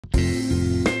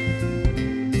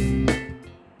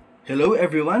Hello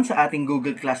everyone sa ating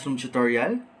Google Classroom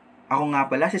tutorial. Ako nga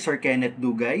pala si Sir Kenneth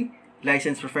Dugay,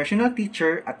 Licensed Professional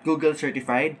Teacher at Google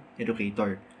Certified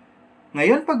Educator.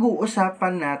 Ngayon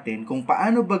pag-uusapan natin kung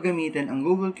paano ba gamitin ang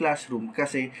Google Classroom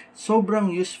kasi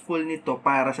sobrang useful nito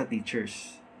para sa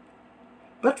teachers.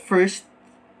 But first,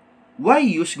 why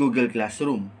use Google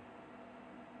Classroom?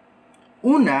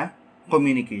 Una,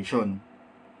 communication.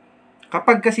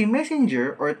 Kapag kasi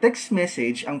messenger or text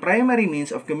message ang primary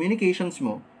means of communications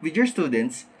mo with your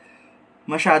students,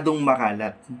 masyadong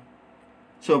makalat.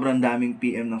 Sobrang daming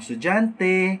PM ng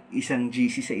estudyante, isang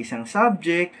GC sa isang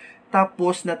subject,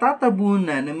 tapos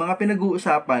natatabunan ng mga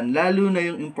pinag-uusapan lalo na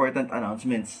yung important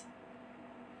announcements.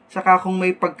 Saka kung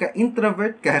may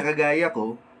pagka-introvert ka kagaya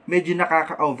ko, medyo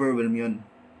nakaka-overwhelm yun.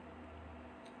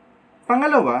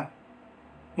 Pangalawa,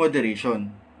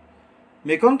 moderation.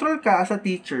 May control ka as a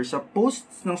teacher sa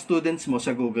posts ng students mo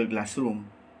sa Google Classroom.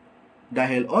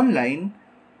 Dahil online,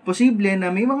 posible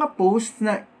na may mga posts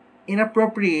na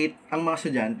inappropriate ang mga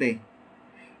estudyante.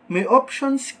 May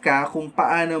options ka kung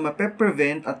paano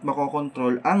mape-prevent at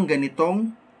makokontrol ang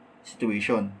ganitong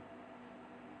situation.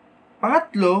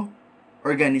 Pangatlo,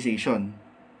 organization.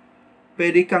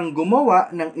 Pwede kang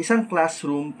gumawa ng isang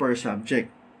classroom per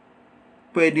subject.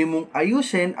 Pwede mong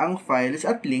ayusin ang files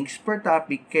at links per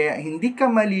topic kaya hindi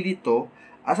ka malilito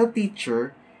as a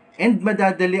teacher and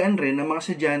madadalian rin ng mga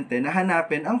estudyante na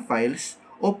hanapin ang files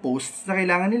o posts na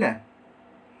kailangan nila.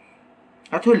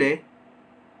 At huli,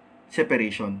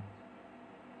 separation.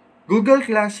 Google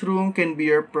Classroom can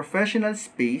be your professional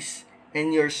space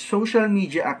and your social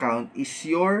media account is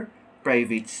your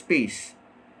private space.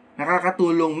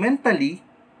 Nakakatulong mentally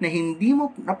na hindi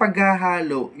mo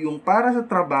napaghahalo yung para sa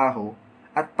trabaho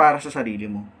at para sa sarili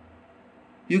mo.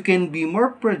 You can be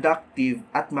more productive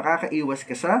at makakaiwas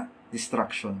ka sa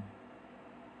distraction.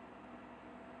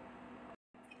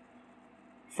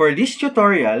 For this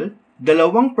tutorial,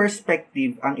 dalawang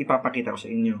perspective ang ipapakita ko sa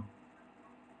inyo.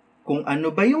 Kung ano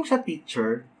ba yung sa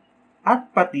teacher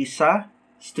at pati sa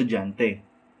estudyante.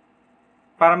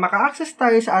 Para maka-access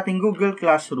tayo sa ating Google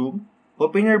Classroom,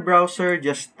 open your browser,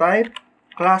 just type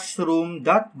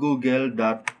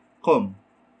classroom.google.com.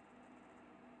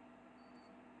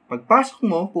 Pagpasok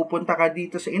mo, pupunta ka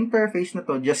dito sa interface na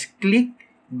to, just click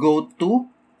Go to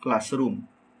Classroom.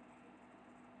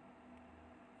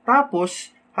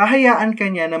 Tapos, hahayaan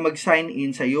ka niya na mag-sign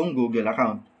in sa iyong Google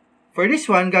account. For this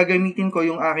one, gagamitin ko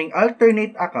yung aking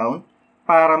alternate account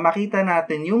para makita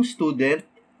natin yung student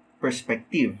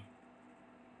perspective.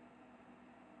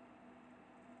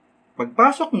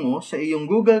 Pagpasok mo sa iyong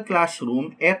Google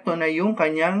Classroom, eto na yung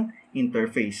kanyang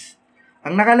interface.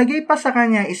 Ang nakalagay pa sa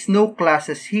kanya is no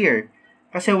classes here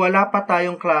kasi wala pa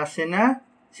tayong klase na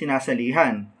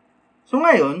sinasalihan. So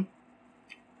ngayon,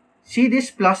 see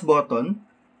this plus button?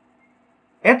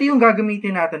 Ito yung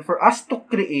gagamitin natin for us to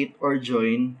create or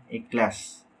join a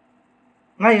class.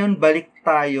 Ngayon, balik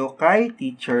tayo kay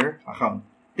teacher account.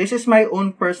 This is my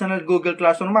own personal Google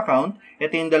Classroom account.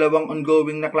 Ito yung dalawang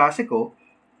ongoing na klase ko.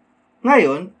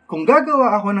 Ngayon, kung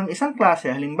gagawa ako ng isang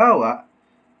klase, halimbawa,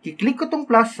 kiklik ko tong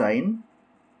plus sign,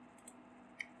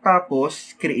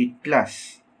 tapos, create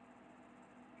class.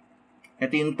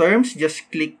 Ito yung terms, just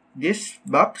click this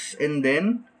box and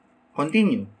then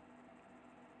continue.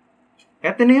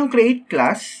 Ito na yung create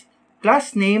class.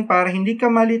 Class name, para hindi ka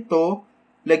malito,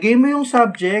 lagay mo yung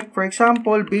subject, for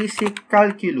example, basic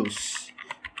calculus.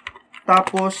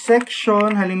 Tapos,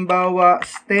 section, halimbawa,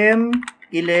 STEM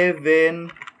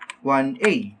 11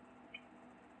 1A.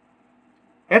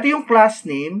 Ito yung class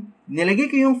name. Nilagay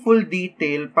ko yung full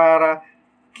detail para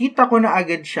kita ko na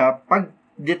agad siya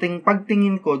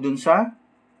pagtingin ko dun sa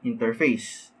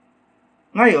interface.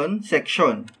 Ngayon,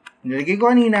 section. Nilagay ko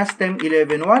kanina STEM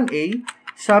 11-1A,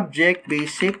 subject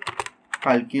basic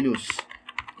calculus.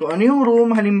 Kung ano yung room,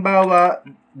 halimbawa,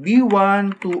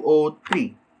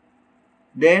 B1203.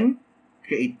 Then,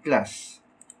 create class.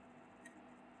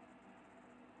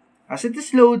 As it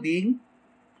is loading,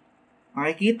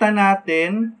 makikita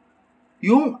natin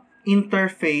yung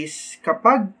interface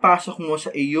kapag pasok mo sa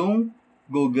iyong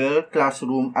Google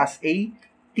Classroom as a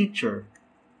teacher.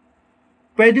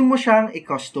 Pwede mo siyang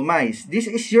i-customize. This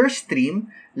is your stream.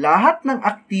 Lahat ng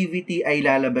activity ay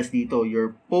lalabas dito.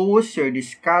 Your posts, your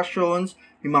discussions,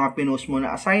 yung mga pinost mo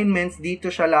na assignments,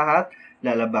 dito siya lahat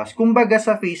lalabas. Kumbaga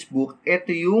sa Facebook,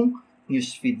 ito yung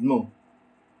newsfeed mo.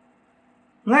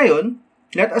 Ngayon,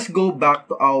 let us go back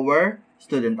to our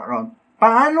student account.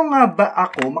 Paano nga ba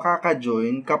ako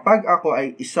makaka-join kapag ako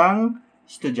ay isang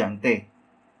estudyante?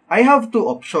 I have two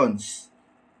options.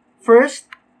 First,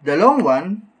 the long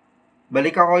one,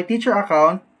 balik ako kay teacher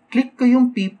account, click ko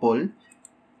yung people,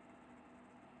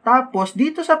 Tapos,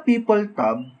 dito sa People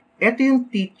tab, ito yung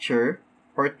teacher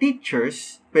or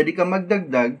teachers, pwede ka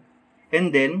magdagdag,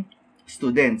 and then,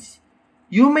 students.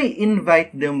 You may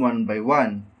invite them one by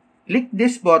one. Click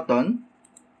this button,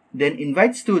 then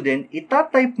invite student,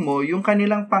 itatype mo yung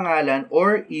kanilang pangalan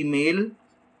or email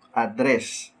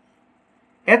address.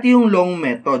 Ito yung long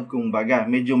method, kung baga,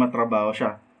 medyo matrabaho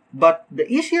siya. But the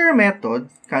easier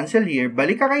method, cancel here,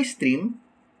 balik ka kay stream,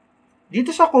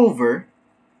 dito sa cover,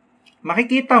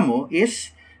 makikita mo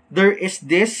is, there is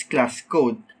this class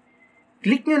code.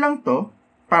 Click nyo lang to,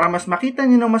 para mas makita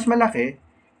nyo ng mas malaki,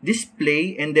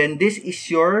 display, and then this is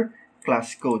your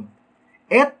class code.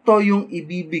 Ito yung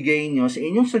ibibigay nyo sa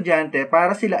inyong estudyante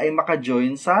para sila ay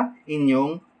maka-join sa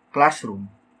inyong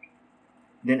classroom.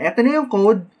 Then, ito na yung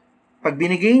code. Pag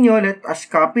binigay nyo, let us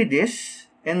copy this,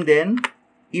 and then,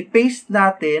 i-paste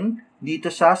natin dito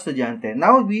sa estudyante.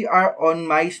 Now, we are on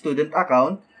my student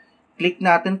account. Click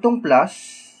natin tong plus,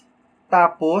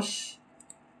 tapos,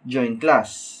 join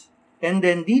class. And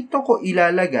then, dito ko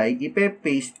ilalagay,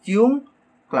 ipe-paste yung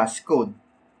class code.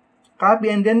 Copy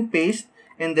and then paste.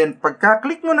 And then,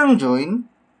 pagka-click mo ng join,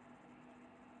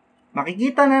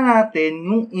 makikita na natin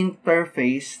yung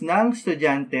interface ng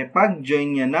estudyante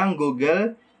pag-join niya ng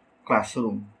Google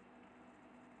Classroom.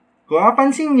 Kung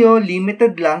mapansin nyo,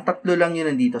 limited lang, 3 lang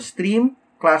yun nandito. Stream,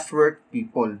 classwork,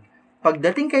 people.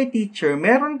 Pagdating kay teacher,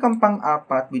 meron kang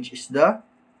pang-4 which is the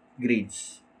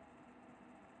grades.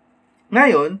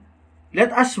 Ngayon,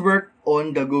 let us work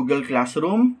on the Google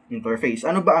Classroom interface.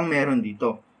 Ano ba ang meron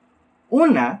dito?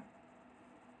 Una,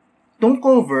 itong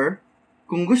cover,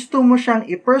 kung gusto mo siyang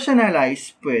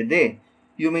i-personalize, pwede.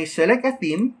 You may select a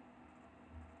theme.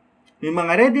 May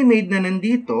mga ready-made na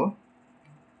nandito.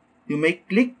 You may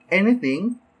click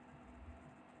anything.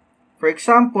 For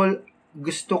example,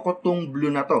 gusto ko tong blue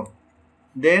na to.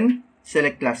 Then,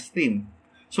 select class theme.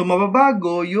 So,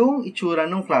 mababago yung itsura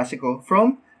ng klase ko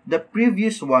from the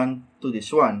previous one to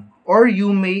this one. Or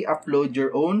you may upload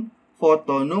your own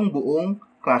photo nung buong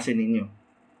klase ninyo.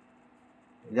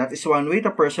 That is one way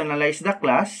to personalize the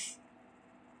class.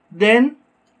 Then,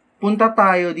 punta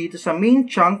tayo dito sa main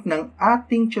chunk ng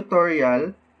ating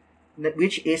tutorial,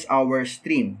 which is our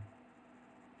stream.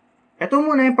 Ito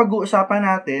muna yung pag-uusapan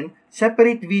natin.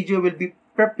 Separate video will be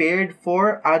prepared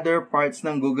for other parts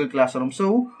ng Google Classroom.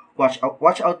 So,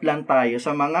 watch out lang tayo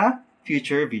sa mga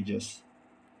future videos.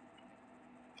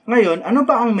 Ngayon, ano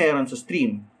ba ang meron sa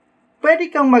stream?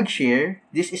 Pwede kang mag-share.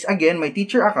 This is again my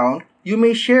teacher account. You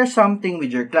may share something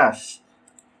with your class.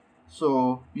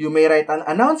 So, you may write an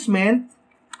announcement.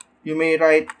 You may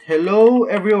write, "Hello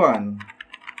everyone.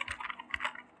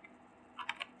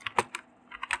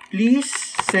 Please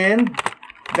send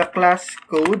the class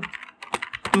code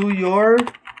to your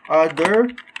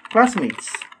other classmates."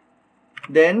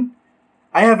 Then,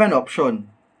 I have an option.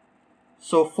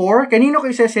 So, kanino ko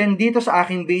isa-send dito sa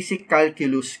aking basic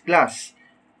calculus class?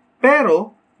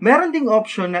 Pero, meron ding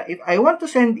option na if I want to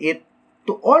send it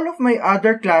to all of my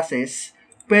other classes,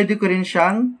 pwede ko rin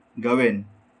siyang gawin.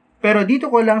 Pero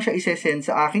dito ko lang siya isa-send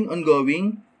sa aking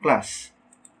ongoing class.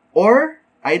 Or,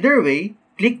 either way,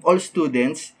 click all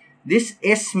students. This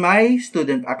is my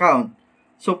student account.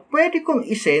 So, pwede kong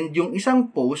isend yung isang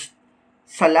post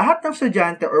sa lahat ng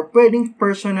estudyante or pwedeng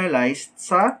personalized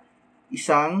sa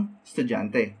isang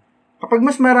estudyante. Kapag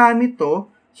mas marami to,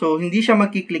 so hindi siya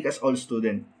magkiklik as all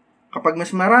student. Kapag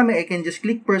mas marami, I can just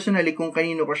click personally kung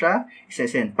kanino ko siya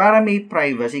isesend para may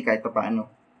privacy kahit paano.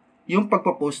 Yung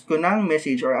pagpapost ko ng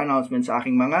message or announcement sa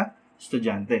aking mga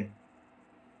estudyante.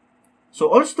 So,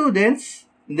 all students,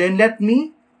 then let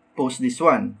me post this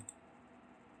one.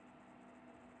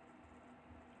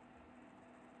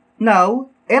 Now,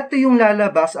 eto yung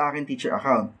lalabas sa aking teacher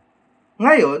account.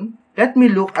 Ngayon, let me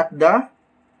look at the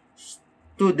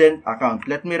student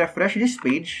account. Let me refresh this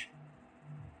page.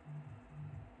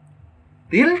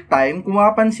 Real time, kung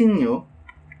mapapansin nyo,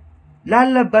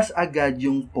 lalabas agad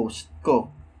yung post ko.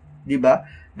 Diba?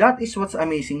 That is what's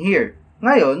amazing here.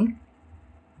 Ngayon,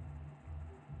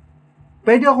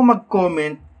 pwede ako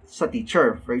mag-comment sa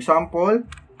teacher. For example,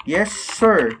 "Yes,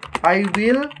 sir, I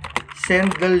will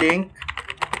send the link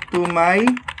to my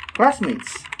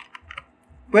classmates."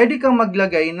 Pwede kang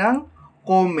maglagay ng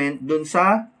comment dun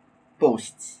sa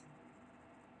posts.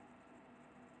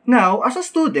 Now, as a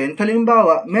student,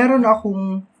 halimbawa, meron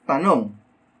akong tanong.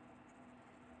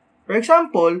 For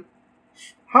example,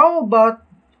 how about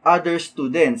other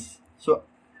students? So,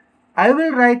 I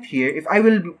will write here, if I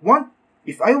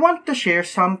want to share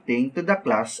something to the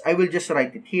class, I will just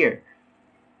write it here.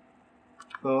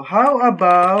 So, how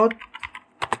about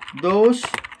those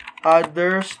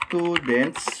other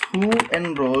students who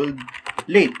enrolled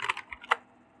late?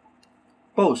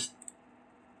 post.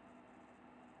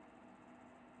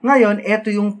 Ngayon,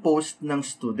 ito yung post ng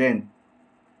student.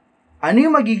 Ano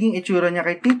yung magiging itsura niya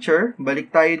kay teacher? Balik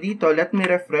tayo dito. Let me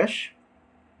refresh.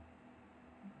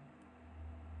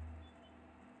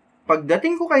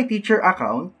 Pagdating ko kay teacher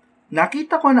account,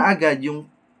 nakita ko na agad yung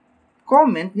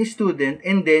comment ni student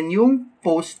and then yung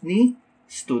post ni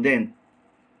student.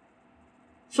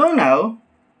 So now,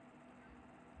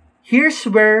 here's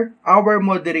where our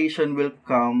moderation will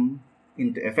come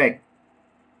into effect.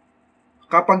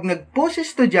 Kapag nag-post si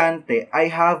estudyante,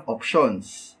 I have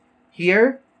options.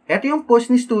 Here, ito yung post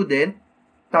ni student,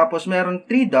 tapos meron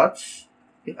 3 dots.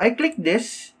 If I click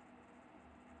this,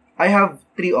 I have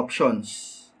 3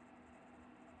 options.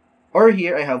 Or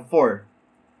here, I have 4.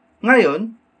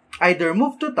 Ngayon, either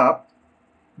move to top,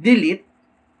 delete,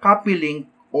 copy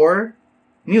link, or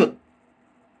mute.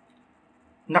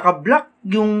 Naka-block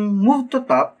yung move to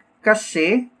top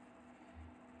kasi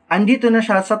andito na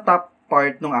siya sa top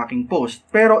part ng aking post.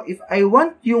 Pero if I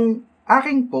want yung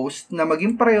aking post na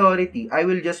maging priority, I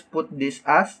will just put this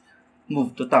as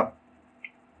move to top.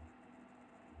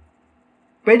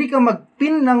 Pwede kang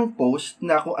mag-pin ng post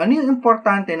na kung ano yung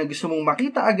importante na gusto mong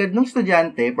makita agad ng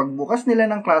estudyante pagbukas nila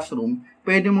ng classroom,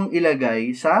 pwede mong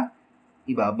ilagay sa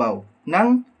ibabaw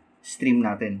ng stream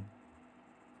natin.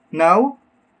 Now,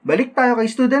 balik tayo kay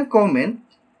student comment.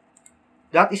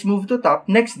 That is move to top.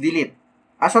 Next, delete.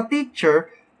 As a teacher,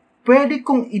 pwede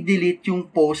kong i-delete yung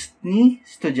post ni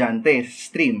estudyante,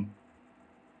 stream.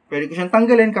 Pwede ko siyang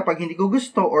tanggalin kapag hindi ko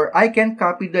gusto or I can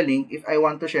copy the link if I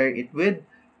want to share it with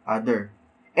other.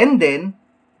 And then,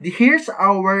 here's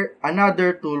our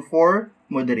another tool for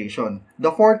moderation.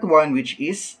 The fourth one, which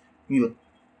is mute.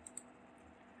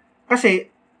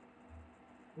 Kasi,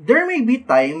 there may be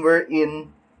time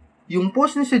wherein yung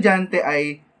post ni estudyante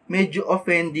ay medyo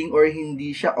offending or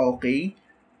hindi siya okay.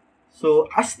 So,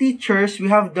 as teachers,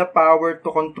 we have the power to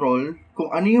control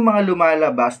kung ano yung mga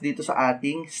lumalabas dito sa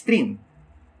ating stream.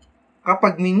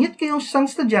 Kapag minute kayong isang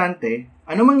estudyante,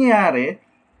 ano mangyayari?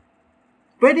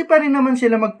 Pwede pa rin naman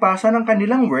sila magpasa ng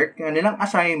kanilang work, kanilang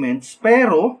assignments,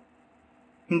 pero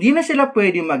hindi na sila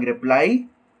pwede mag-reply,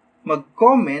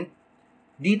 mag-comment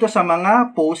dito sa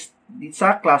mga post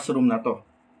sa classroom na to.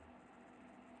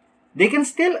 They can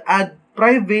still add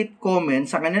private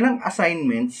comments sa kanilang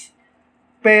assignments,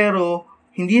 pero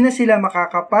hindi na sila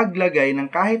makakapaglagay ng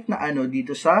kahit na ano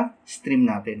dito sa stream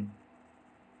natin.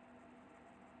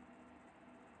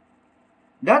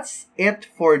 That's it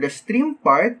for the stream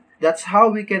part. That's how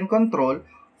we can control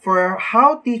for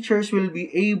how teachers will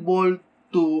be able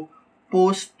to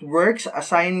post works,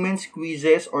 assignments,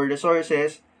 quizzes, or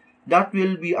resources. That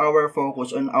will be our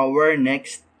focus on our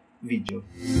next video.